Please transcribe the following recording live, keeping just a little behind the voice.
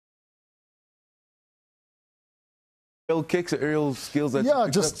Aerial kicks, aerial skills. That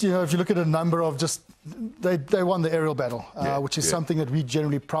if you look at a number of they won the aerial battle, which is something that we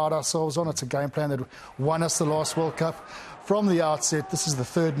generally pride ourselves on. It's a game plan that won us the last World Cup. From the outset, this is the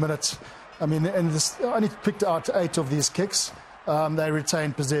 3rd minute. I mean, and this only picked out 8 of these kicks. They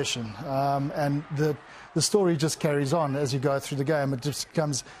retained possession, and the story just carries on as you go through the game. It just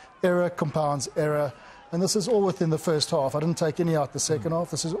becomes error compounds error, and this is all within the first half. I didn't take any out the second half.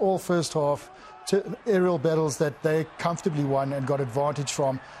 This is all first half aerial battles that they comfortably won and got advantage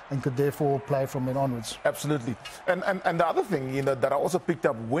from, and could therefore play from then onwards. Absolutely, and the other thing that I also picked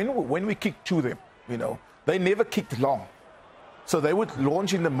up when we kicked to them, they never kicked long. So they would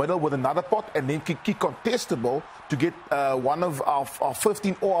launch in the middle with another pot and then kick contestable to get one of our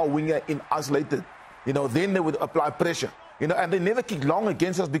 15 or our winger in isolated. Then they would apply pressure. And they never kicked long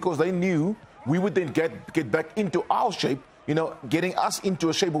against us because they knew we would then get back into our shape, getting us into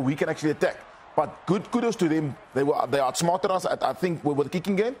a shape where we can actually attack. But kudos to them. They outsmarted us, I think, with the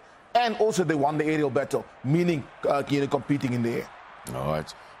kicking game. And also they won the aerial battle, meaning competing in the air. All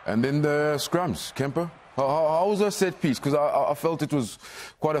right. And then the scrums, Kemper? How was our set piece? Because I felt it was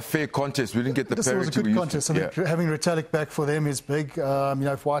quite a fair contest. We didn't get the parity. This was a good contest. I think having Retallick back for them is big.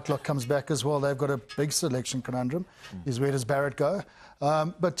 If Whitelock comes back as well, they've got a big selection conundrum. Is where does Barrett go?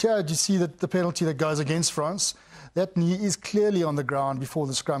 But yeah, do you see that the penalty that goes against France? That knee is clearly on the ground before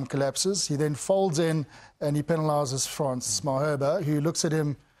the scrum collapses. He then folds in and he penalises France Maherba, who looks at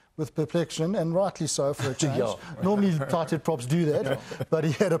him with perplexion, and rightly so for a change. Normally tight-head props do that, but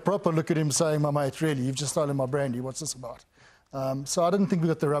he had a proper look at him saying, "My mate, really, you've just stolen my brandy. What's this about?" So I didn't think we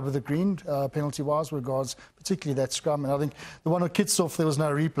got the rub of the green penalty-wise with regards, particularly that scrum. And I think the one with Kitsoff, there was no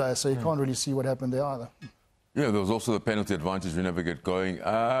replay, so you can't really see what happened there either. Yeah, there was also the penalty advantage we never get going.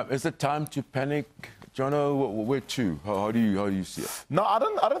 Is it time to panic? Jono, where to? How do you see it? No, I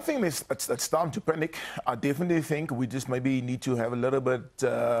don't think it's time to panic. I definitely think we just maybe need to have a little bit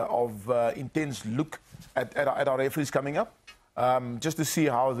of intense look at our referees coming up, just to see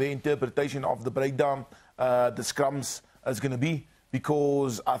how their interpretation of the breakdown, the scrums is going to be.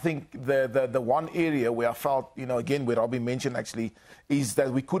 Because I think the one area where I felt, again, where Robbie mentioned actually, is that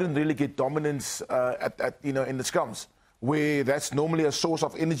we couldn't really get dominance in the scrums, where that's normally a source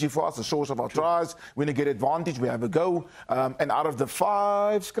of energy for us, a source of our tries. When we get advantage, we have a go. And out of the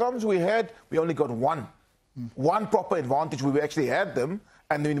 5 scrums we had, we only got one proper advantage where we actually had them,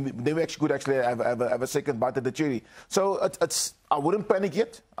 and then we actually could actually have a second bite at the cherry. So I wouldn't panic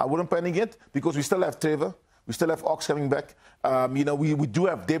yet, because we still have Trevor. We still have Ox coming back. We do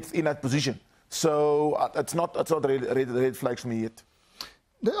have depth in that position. So it's not red flags for me yet.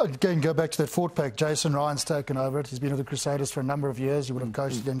 Again, go back to that forward pack. Jason Ryan's taken over it. He's been with the Crusaders for a number of years. He would have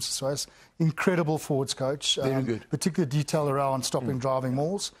coached against Swiss. Incredible forwards coach. Very good. Particular detail around stopping driving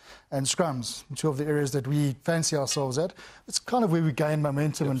mauls and scrums, 2 of the areas that we fancy ourselves at. It's kind of where we gain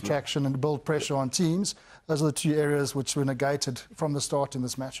momentum and traction and build pressure on teams. Those are the 2 areas which were negated from the start in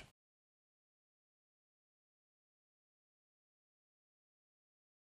this match.